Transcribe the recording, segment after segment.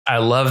I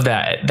love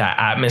that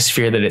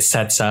atmosphere that it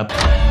sets up.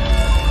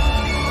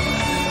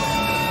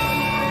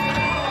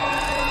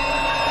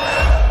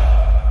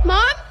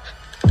 Mom?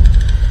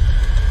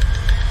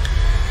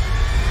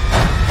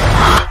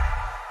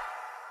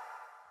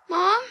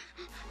 Mom?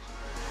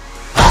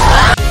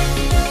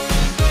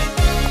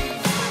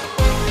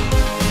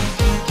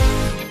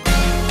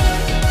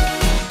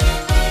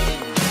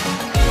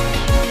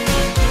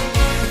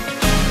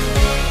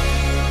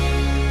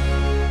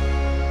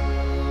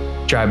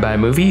 Drive-by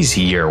movies,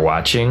 you're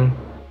watching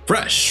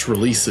Fresh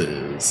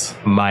Releases.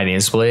 My name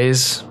is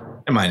Blaze.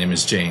 And my name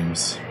is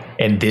James.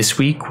 And this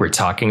week we're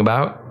talking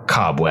about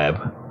Cobweb.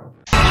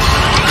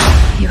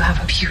 You have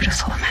a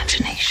beautiful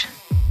imagination.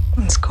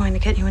 It's going to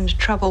get you into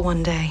trouble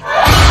one day.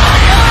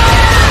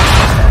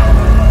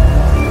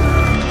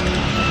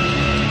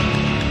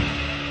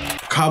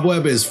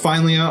 Cobweb is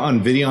finally out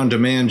on video on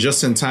demand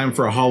just in time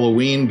for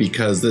Halloween,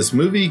 because this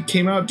movie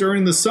came out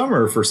during the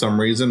summer for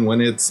some reason when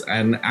it's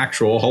an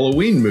actual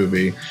Halloween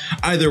movie.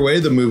 Either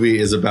way, the movie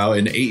is about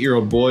an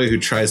 8-year-old boy who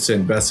tries to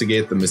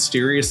investigate the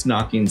mysterious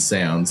knocking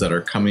sounds that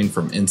are coming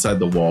from inside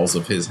the walls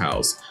of his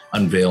house,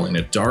 unveiling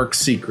a dark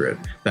secret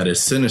that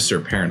his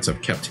sinister parents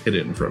have kept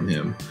hidden from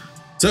him.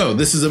 So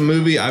this is a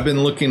movie I've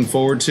been looking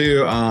forward to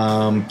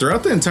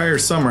throughout the entire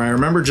summer. I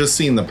remember just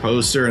seeing the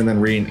poster and then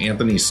reading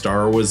Anthony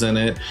Starr was in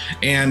it.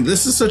 And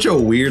this is such a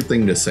weird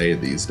thing to say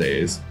these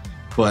days,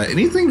 but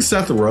anything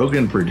Seth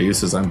Rogen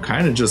produces, I'm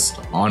kind of just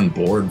on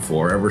board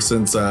for. Ever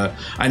since I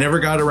never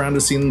got around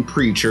to seeing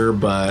Preacher,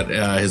 but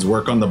his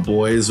work on The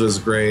Boys was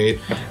great.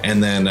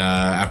 And then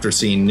after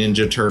seeing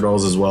Ninja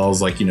Turtles, as well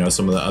as, like, you know,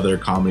 some of the other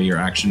comedy or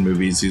action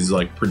movies he's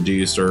like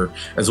produced, or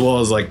as well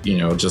as, like, you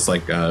know, just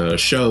like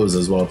shows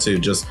as well too.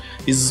 Just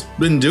he's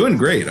been doing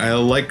great. I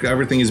like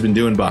everything he's been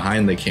doing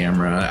behind the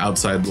camera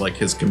outside like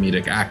his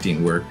comedic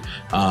acting work.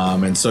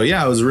 And so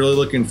yeah, I was really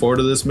looking forward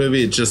to this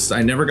movie. It just,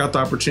 I never got the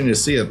opportunity to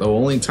see it.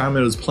 The only time it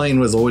was playing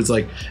was always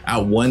like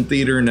at one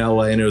theater in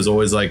LA, and it was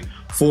always like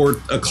 4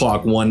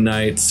 o'clock one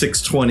night,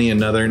 6:20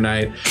 another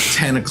night,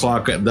 10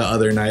 o'clock the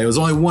other night. It was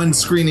only one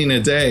screening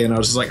a day, and I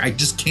was just like, I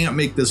just can't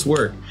make this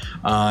work.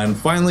 And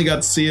finally got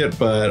to see it,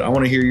 but I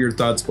want to hear your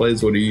thoughts,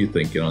 Blaze. What are you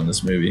thinking on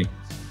this movie?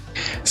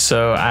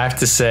 So I have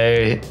to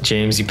say,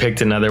 James, you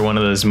picked another one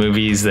of those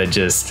movies that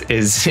just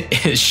is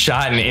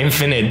shot in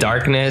infinite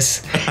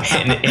darkness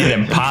and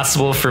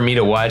impossible for me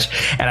to watch.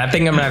 And I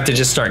think I'm gonna have to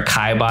just start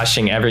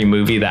kiboshing every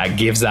movie that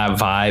gives that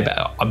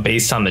vibe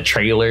based on the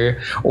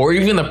trailer or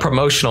even the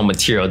promotional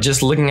material.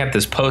 Just looking at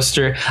this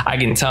poster, I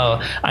can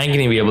tell I ain't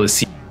gonna be able to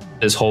see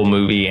this whole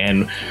movie,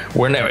 and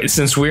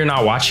since we're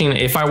not watching,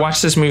 if I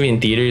watch this movie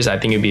in theaters, I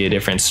think it'd be a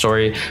different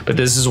story. But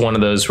this is one of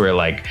those where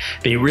like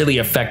they really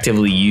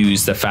effectively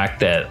use the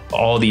fact that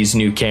all these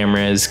new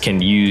cameras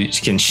can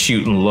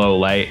shoot in low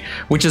light,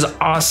 which is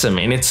awesome,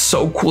 and it's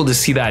so cool to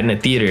see that in a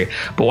theater.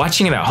 But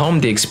watching it at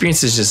home, the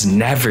experience is just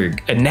never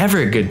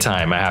a good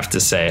time, I have to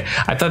say.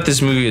 I thought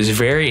this movie was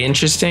very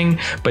interesting,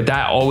 but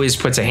that always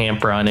puts a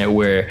hamper on it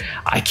where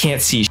I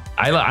can't see.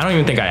 I don't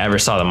even think I ever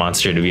saw the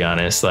monster, to be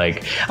honest.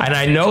 Like, and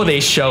I know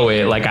they show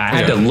it. Like, I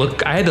had to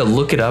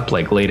look it up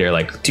like later.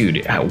 Like,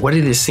 dude, what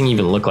did this thing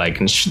even look like?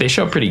 And they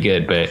show it pretty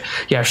good, but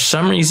yeah, for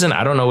some reason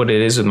I don't know what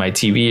it is with my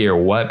TV or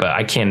what, but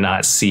I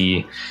cannot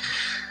see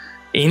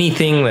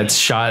anything that's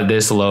shot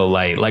this low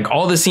light. Like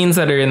all the scenes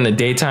that are in the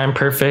daytime,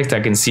 perfect, I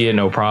can see it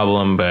no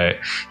problem. But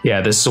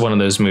yeah, this is one of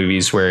those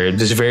movies where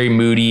it's very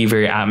moody,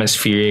 very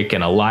atmospheric,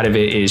 and a lot of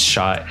it is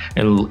shot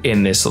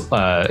in this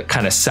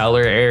kind of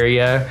cellar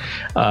area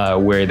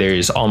where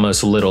there's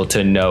almost little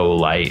to no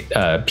light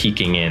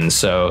peeking in.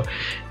 So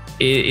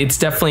it's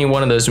definitely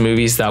one of those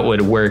movies that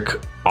would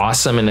work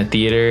awesome in a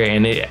theater,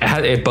 and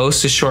it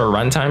boasts a short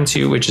runtime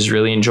too, which is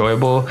really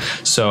enjoyable.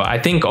 So I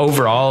think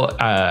overall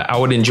I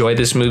would enjoy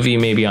this movie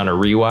maybe on a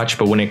rewatch,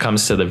 but when it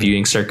comes to the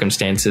viewing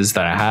circumstances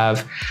that I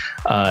have,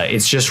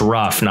 it's just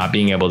rough not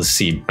being able to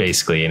see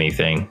basically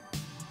anything.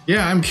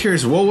 Yeah, I'm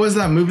curious, what was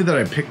that movie that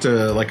I picked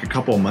like a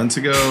couple of months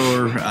ago?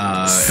 Or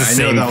I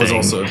know that was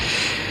also,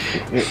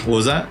 what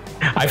was that?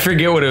 I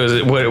forget what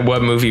it was,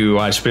 what movie we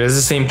watched, but it's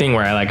the same thing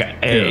where I like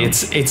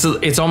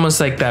it's almost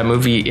like that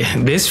movie.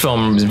 This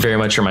film very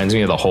much reminds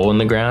me of The Hole in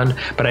the Ground,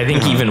 but I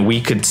think even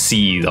we could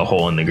see the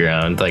hole in the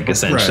ground, like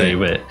essentially.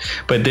 Right.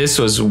 But this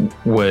was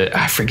what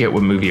I forget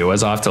what movie it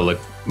was. I'll have to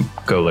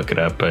go look it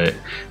up. But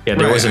yeah,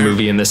 there was a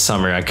movie in this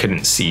summer I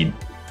couldn't see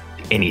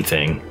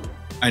anything.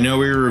 I know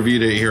we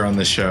reviewed it here on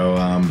the show,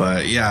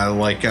 but yeah,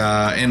 like,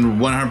 and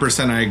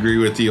 100% I agree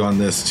with you on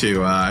this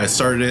too. I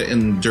started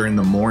it during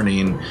the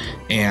morning,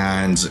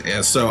 and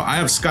so I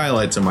have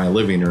skylights in my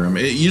living room.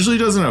 It usually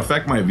doesn't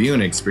affect my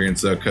viewing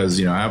experience though, because,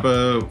 you know, I have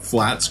a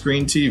flat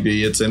screen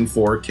TV. It's in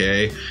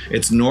 4K.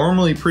 It's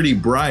normally pretty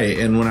bright,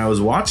 and when I was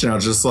watching, I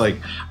was just like,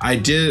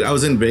 I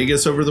was in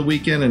Vegas over the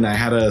weekend, and I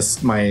had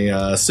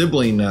my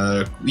sibling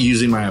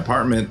using my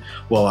apartment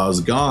while I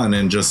was gone,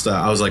 and just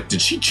I was like,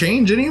 did she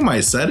change any of my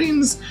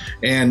settings? is.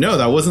 And no,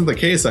 that wasn't the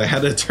case. I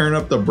had to turn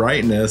up the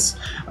brightness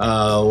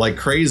like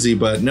crazy,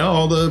 but no,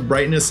 all the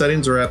brightness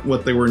settings are at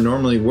what they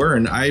normally were.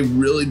 And I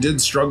really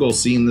did struggle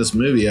seeing this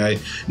movie. I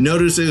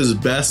noticed it was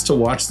best to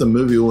watch the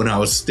movie when I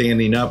was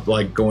standing up,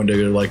 like going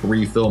to like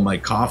refill my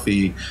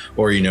coffee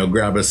or, you know,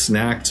 grab a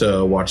snack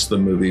to watch the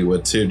movie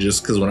with too,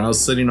 just because when I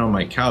was sitting on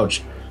my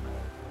couch,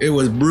 it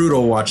was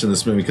brutal watching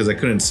this movie because I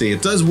couldn't see.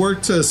 It does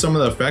work to some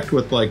of the effect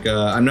with like,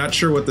 I'm not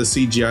sure what the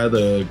CGI,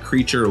 the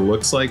creature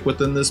looks like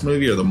within this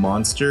movie or the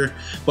monster,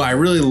 but I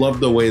really loved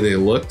the way they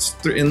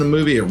looked in the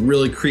movie. It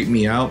really creeped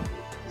me out.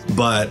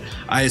 But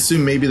I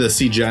assume maybe the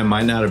CGI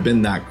might not have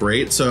been that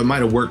great, so it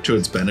might have worked to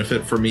its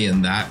benefit for me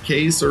in that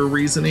case or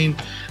reasoning.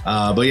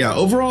 But yeah,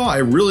 overall, I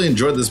really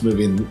enjoyed this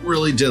movie and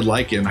really did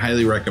like it and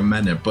highly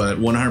recommend it. But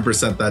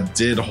 100% that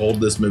did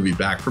hold this movie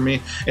back for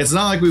me. It's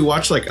not like we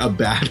watched like a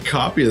bad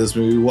copy of this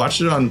movie. We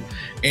watched it on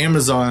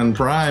Amazon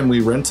Prime.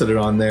 We rented it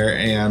on there,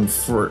 and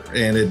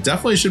it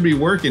definitely should be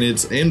working.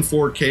 It's in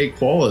 4K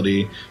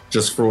quality.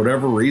 Just for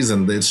whatever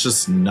reason, it's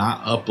just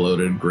not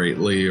uploaded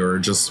greatly,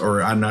 or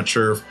I'm not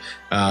sure if,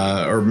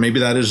 or maybe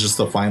that is just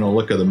the final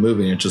look of the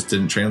movie and it just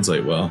didn't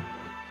translate well.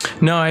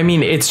 No, I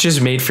mean, it's just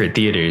made for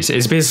theaters.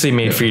 It's basically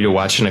made for you to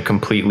watch in a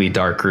completely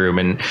dark room.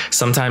 And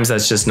sometimes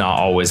that's just not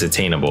always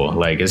attainable.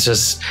 Like, it's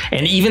just,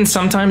 and even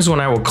sometimes when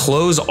I will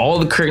close all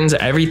the curtains,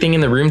 everything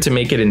in the room to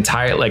make it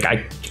entire, like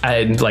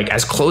I like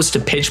as close to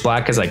pitch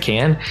black as I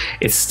can,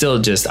 it's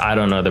still just, I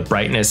don't know, the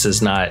brightness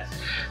is not,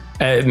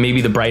 maybe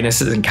the brightness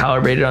isn't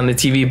calibrated on the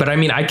TV, but I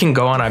mean, I can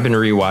go on. I've been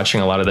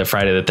rewatching a lot of the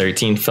Friday the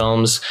 13th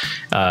films,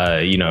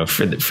 you know,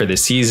 for the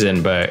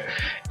season, but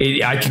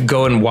I could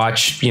go and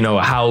watch, you know,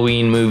 a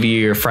Halloween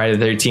movie or Friday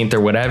the 13th or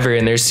whatever,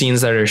 and there's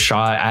scenes that are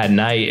shot at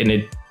night, and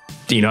it,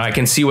 you know, I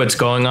can see what's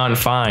going on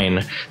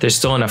fine. There's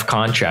still enough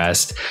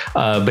contrast,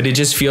 but it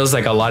just feels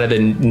like a lot of the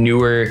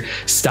newer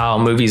style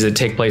movies that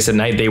take place at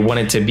night, they want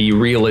it to be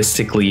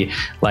realistically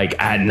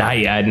like at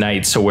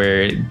night. So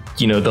where,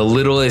 you know, the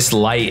littlest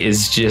light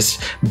is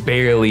just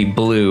barely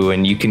blue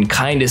and you can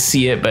kind of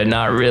see it, but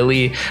not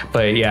really.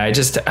 But yeah,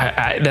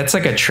 that's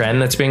like a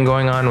trend that's been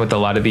going on with a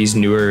lot of these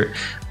newer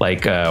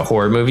like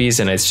horror movies,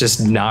 and it's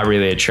just not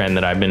really a trend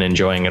that I've been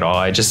enjoying at all.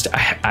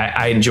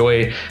 I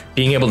enjoy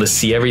being able to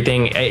see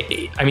everything.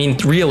 I mean,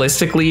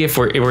 realistically, if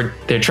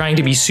they're trying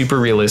to be super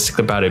realistic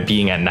about it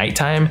being at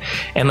nighttime,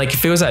 and like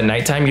if it was at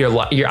nighttime,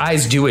 your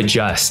eyes do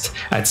adjust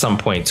at some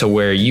point to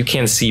where you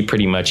can see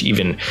pretty much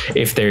even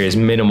if there is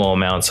minimal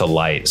amounts of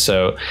light.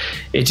 So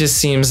it just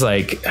seems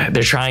like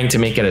they're trying to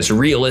make it as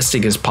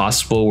realistic as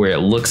possible, where it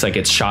looks like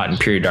it's shot in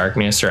pure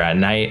darkness or at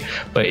night,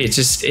 but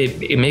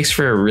it makes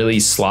for a really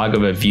slog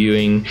of a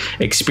viewing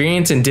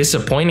experience, and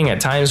disappointing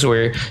at times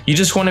where you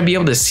just want to be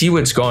able to see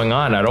what's going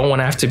on. I don't want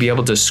to have to be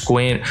able to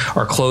squint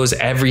or close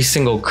every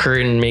single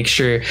curtain, make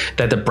sure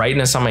that the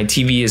brightness on my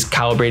TV is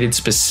calibrated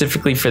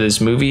specifically for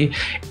this movie.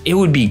 It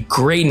would be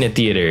great in a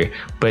theater,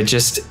 but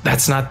just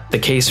that's not the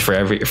case for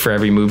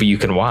every movie you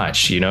can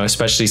watch, you know,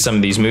 especially some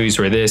of these movies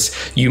where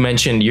you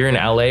mentioned you're in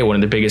LA, one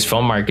of the biggest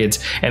film markets,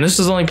 and this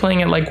was only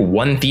playing at like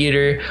one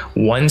theater,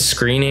 one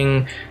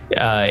screening,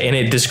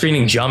 and the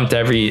screening jumped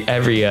every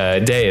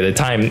day, the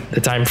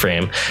time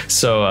frame.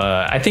 So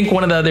I think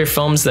one of the other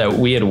films that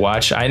we had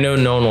watched, I know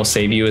No One Will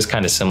Save You, is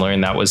kind of similar,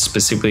 and that was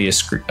specifically a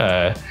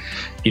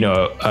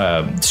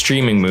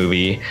streaming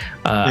movie.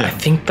 I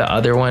think the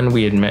other one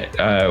we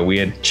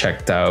had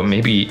checked out,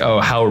 maybe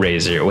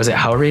Hellraiser. Was it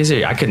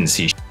Hellraiser? I couldn't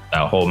see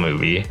that whole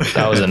movie.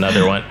 That was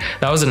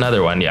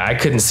another one. Yeah, I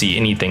couldn't see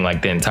anything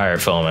like the entire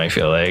film, I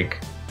feel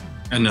like.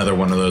 Another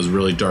one of those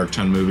really dark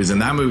tone movies,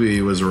 and that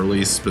movie was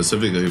released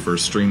specifically for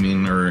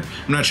streaming, or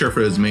I'm not sure if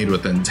it was made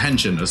with the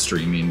intention of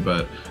streaming,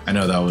 but I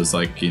know that was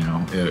like, you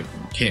know, it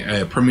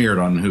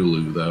premiered on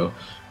Hulu though.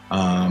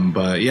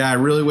 But yeah, I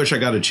really wish I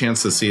got a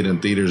chance to see it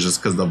in theaters,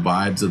 just because the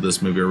vibes of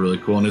this movie are really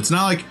cool. And it's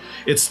not like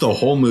it's the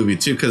whole movie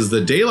too, because the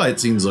daylight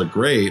scenes look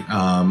great.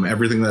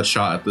 Everything that's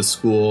shot at the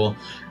school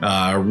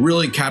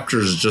really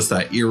captures just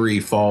that eerie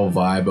fall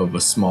vibe of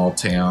a small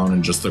town,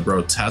 and just the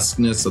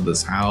grotesqueness of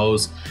this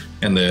house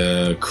and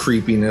the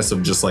creepiness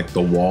of just like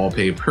the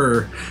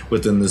wallpaper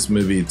within this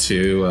movie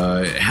too.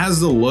 It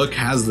has the look,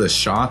 has the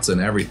shots and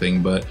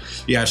everything, but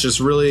yeah, it's just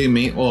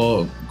really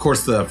well, of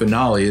course, the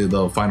finale,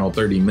 the final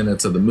 30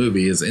 minutes of the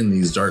movie is in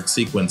these dark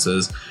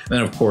sequences. And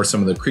then of course,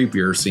 some of the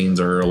creepier scenes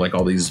are like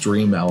all these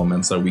dream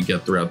elements that we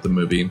get throughout the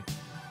movie.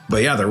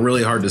 But yeah, they're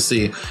really hard to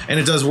see, and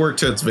it does work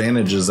to its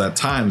advantages at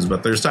times,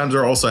 but there's times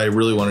where also I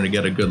really wanted to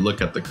get a good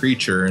look at the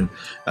creature, and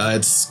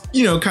it's,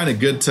 you know, kind of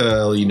good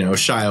to, you know,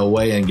 shy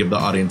away and give the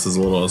audience as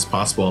little as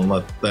possible and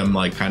let them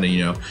like kind of,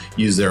 you know,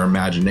 use their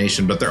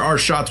imagination. But there are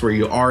shots where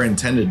you are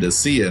intended to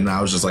see it, and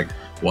I was just like,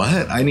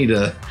 what? I need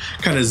to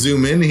kind of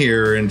zoom in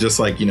here and just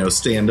like, you know,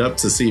 stand up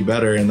to see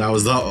better. And that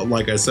was,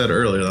 like I said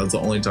earlier, that's the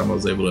only time I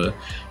was able to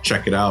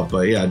check it out.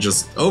 But yeah,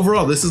 just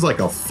overall, this is like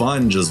a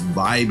fun, just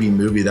vibey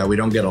movie that we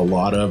don't get a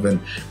lot of, and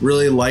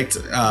really liked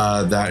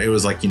that it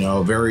was like, you know,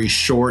 a very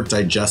short,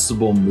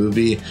 digestible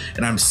movie.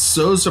 And I'm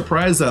so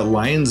surprised that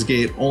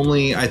Lionsgate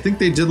only, I think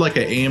they did like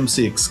an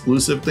AMC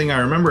exclusive thing. I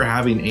remember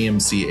having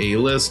AMC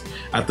A-list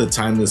at the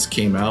time this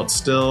came out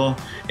still,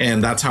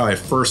 and that's how I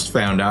first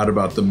found out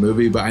about the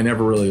movie, but I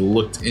never really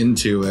looked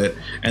into it.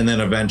 And then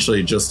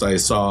eventually just I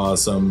saw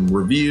some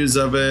reviews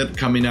of it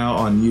coming out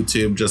on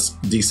YouTube,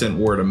 just decent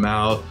word of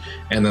mouth,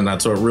 and then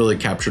that's what really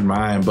captured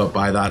my eye. But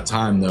by that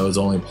time though, it was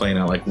only playing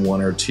at like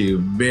 1 or 2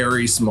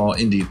 very small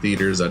indie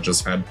theaters that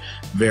just had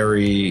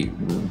very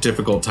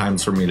difficult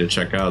times for me to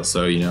check out.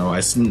 So, you know, I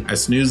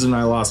snoozed and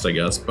I lost, I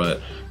guess,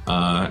 but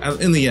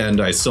in the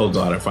end I still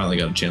glad I finally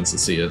got a chance to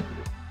see it.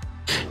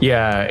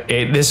 Yeah,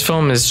 this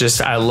film is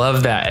just, I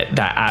love that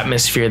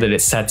atmosphere that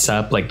it sets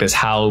up, like this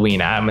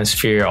Halloween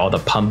atmosphere, all the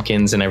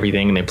pumpkins and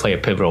everything, and they play a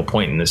pivotal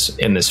point in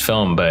this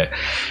film. But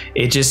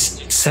it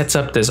just sets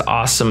up this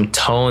awesome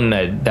tone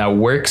that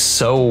works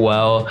so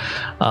well.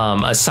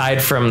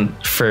 Aside from,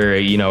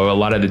 you know, a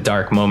lot of the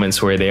dark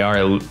moments where they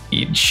are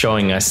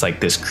showing us like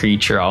this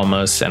creature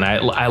almost, and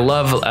I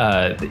love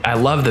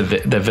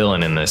the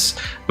villain in this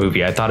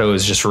movie. I thought it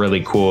was just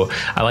really cool.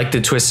 I like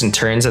the twists and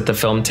turns that the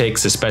film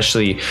takes,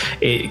 especially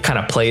it kind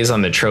of plays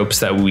on the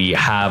tropes that we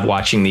have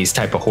watching these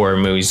type of horror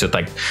movies with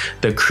like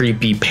the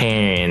creepy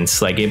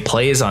parents. Like it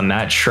plays on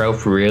that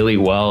trope really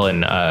well,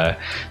 and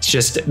it's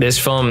just, this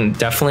film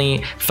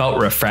definitely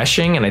felt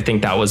refreshing, and I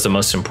think that was the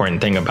most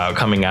important thing about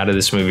coming out of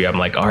this movie. I'm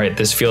like, all right,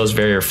 this feels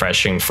very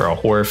refreshing for a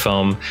horror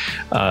film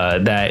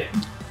that,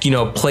 you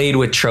know, played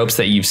with tropes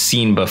that you've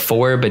seen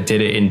before but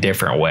did it in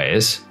different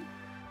ways.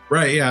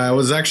 Right, yeah, I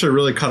was actually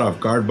really caught off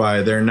guard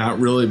by there not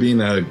really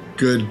being a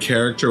good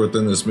character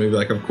within this movie.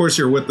 Like, of course,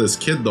 you're with this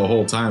kid the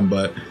whole time,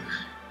 but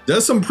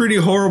does some pretty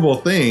horrible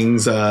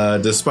things,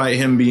 despite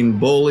him being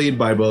bullied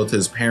by both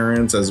his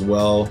parents as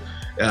well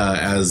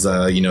as,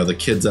 you know, the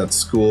kids at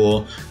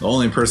school. The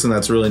only person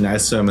that's really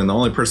nice to him, and the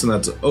only person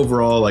that's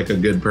overall like a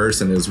good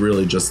person, is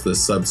really just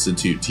this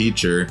substitute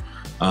teacher.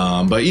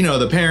 But, you know,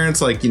 the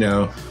parents, like, you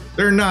know,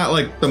 they're not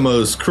like the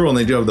most cruel, and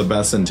they do have the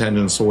best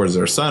intentions towards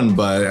their son.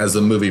 But as the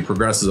movie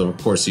progresses, of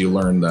course, you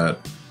learn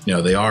that, you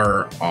know, they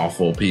are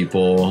awful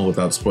people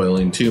without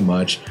spoiling too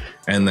much.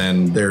 And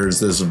then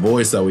there's this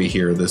voice that we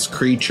hear, this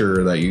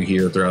creature that you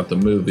hear throughout the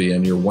movie,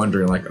 and you're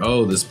wondering like,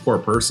 oh, this poor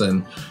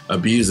person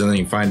abused, and then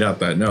you find out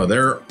that no,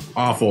 they're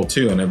awful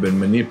too, and have been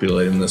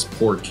manipulating this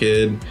poor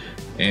kid.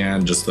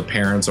 And just the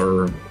parents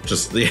are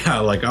just, yeah,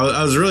 like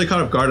I was really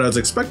caught off guard. I was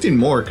expecting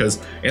more,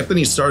 because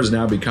Anthony Starr is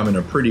now becoming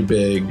a pretty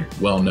big,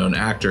 well-known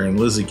actor, and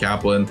Lizzie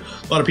Kaplan,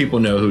 a lot of people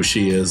know who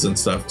she is and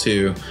stuff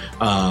too.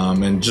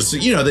 And just,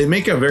 you know, they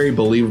make a very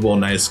believable,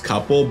 nice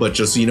couple, but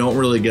just you don't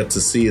really get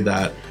to see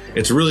that.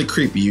 It's really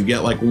creepy. You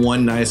get like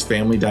one nice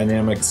family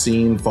dynamic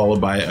scene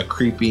followed by a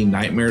creepy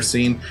nightmare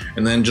scene,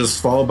 and then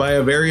just followed by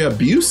a very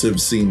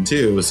abusive scene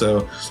too.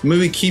 So the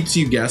movie keeps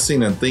you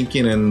guessing and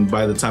thinking, and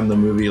by the time the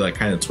movie like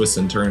kind of twists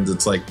and turns,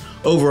 it's like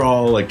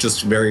overall like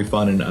just very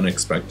fun and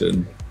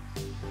unexpected.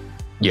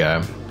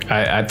 Yeah.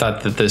 I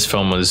thought that this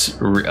film was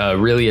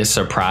really a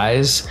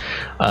surprise.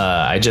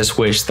 I just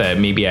wish that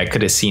maybe I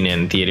could have seen it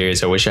in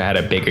theaters. I wish I had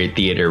a bigger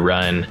theater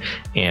run.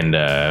 And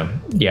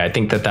yeah, I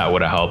think that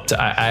would have helped.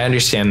 I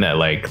understand that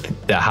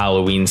like the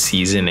Halloween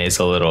season is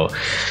a little,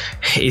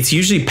 it's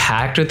usually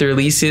packed with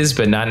releases,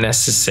 but not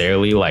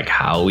necessarily like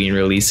Halloween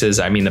releases.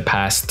 I mean, the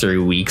past 3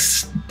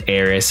 weeks,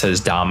 Eris has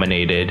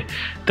dominated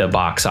the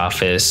box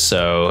office.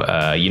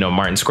 So, you know,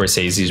 Martin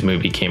Scorsese's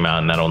movie came out,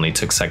 and that only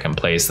took second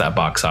place that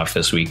box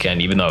office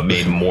weekend, even though it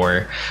made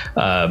more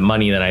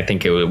money than I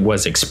think it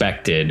was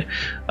expected.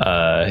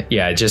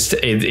 Yeah, just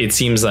it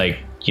seems like,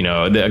 you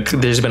know,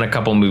 there's been a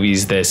couple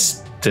movies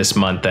this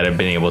month that have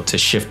been able to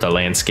shift the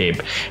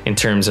landscape in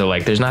terms of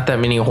like, there's not that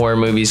many horror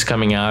movies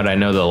coming out. I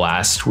know the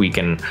last week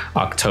in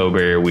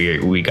October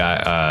we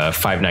got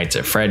Five Nights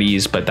at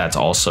Freddy's, but that's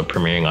also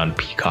premiering on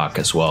Peacock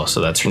as well,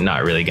 so that's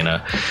not really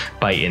gonna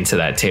bite into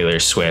that Taylor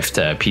Swift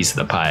piece of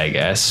the pie, I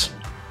guess.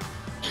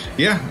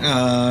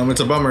 Yeah, it's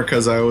a bummer,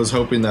 because I was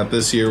hoping that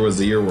this year was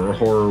the year where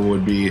horror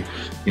would be,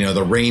 you know,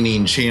 the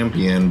reigning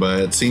champion, but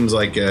it seems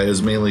like it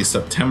was mainly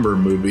September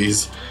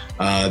movies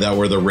that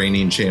were the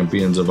reigning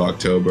champions of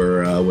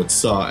October, with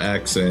Saw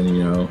X and,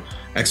 you know,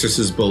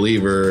 Exorcist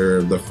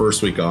Believer. The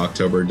first week of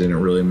October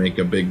didn't really make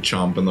a big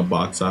chomp in the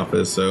box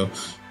office, so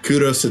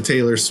kudos to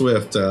Taylor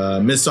Swift.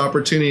 Missed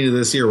opportunity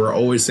this year. We're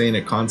always saying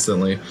it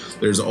constantly.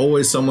 There's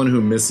always someone who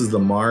misses the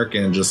mark,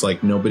 and just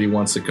like nobody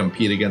wants to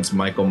compete against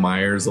Michael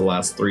Myers the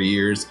last 3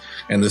 years.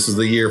 And this is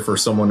the year for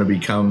someone to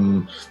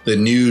become the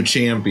new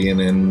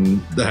champion.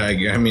 And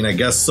I mean, I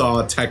guess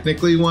Saw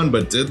technically won,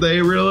 but did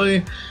they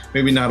really?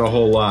 Maybe not a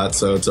whole lot.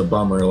 So it's a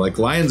bummer. Like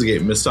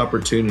Lionsgate, missed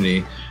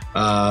opportunity.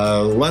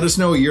 Let us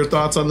know what your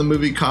thoughts on the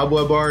movie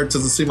Cobweb are. It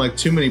doesn't seem like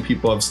too many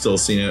people have still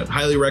seen it.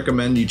 Highly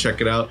recommend you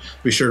check it out.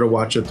 Be sure to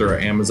watch it through our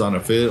Amazon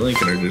affiliate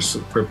link in our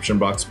description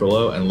box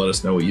below, and let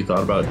us know what you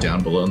thought about it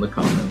down below in the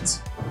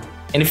comments.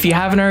 And if you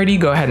haven't already,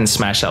 go ahead and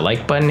smash that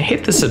like button,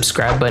 hit the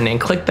subscribe button, and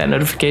click that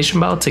notification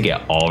bell to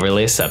get all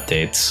latest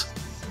updates.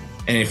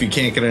 And if you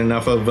can't get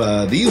enough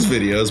of these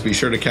videos, be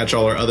sure to catch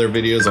all our other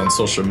videos on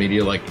social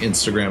media like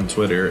Instagram,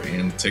 Twitter,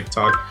 and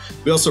TikTok.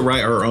 We also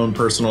write our own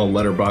personal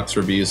letterbox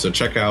reviews, so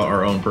check out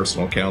our own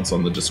personal accounts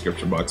on the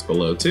description box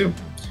below too.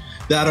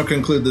 That'll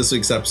conclude this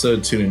week's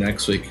episode. Tune in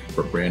next week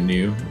for a brand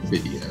new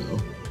video.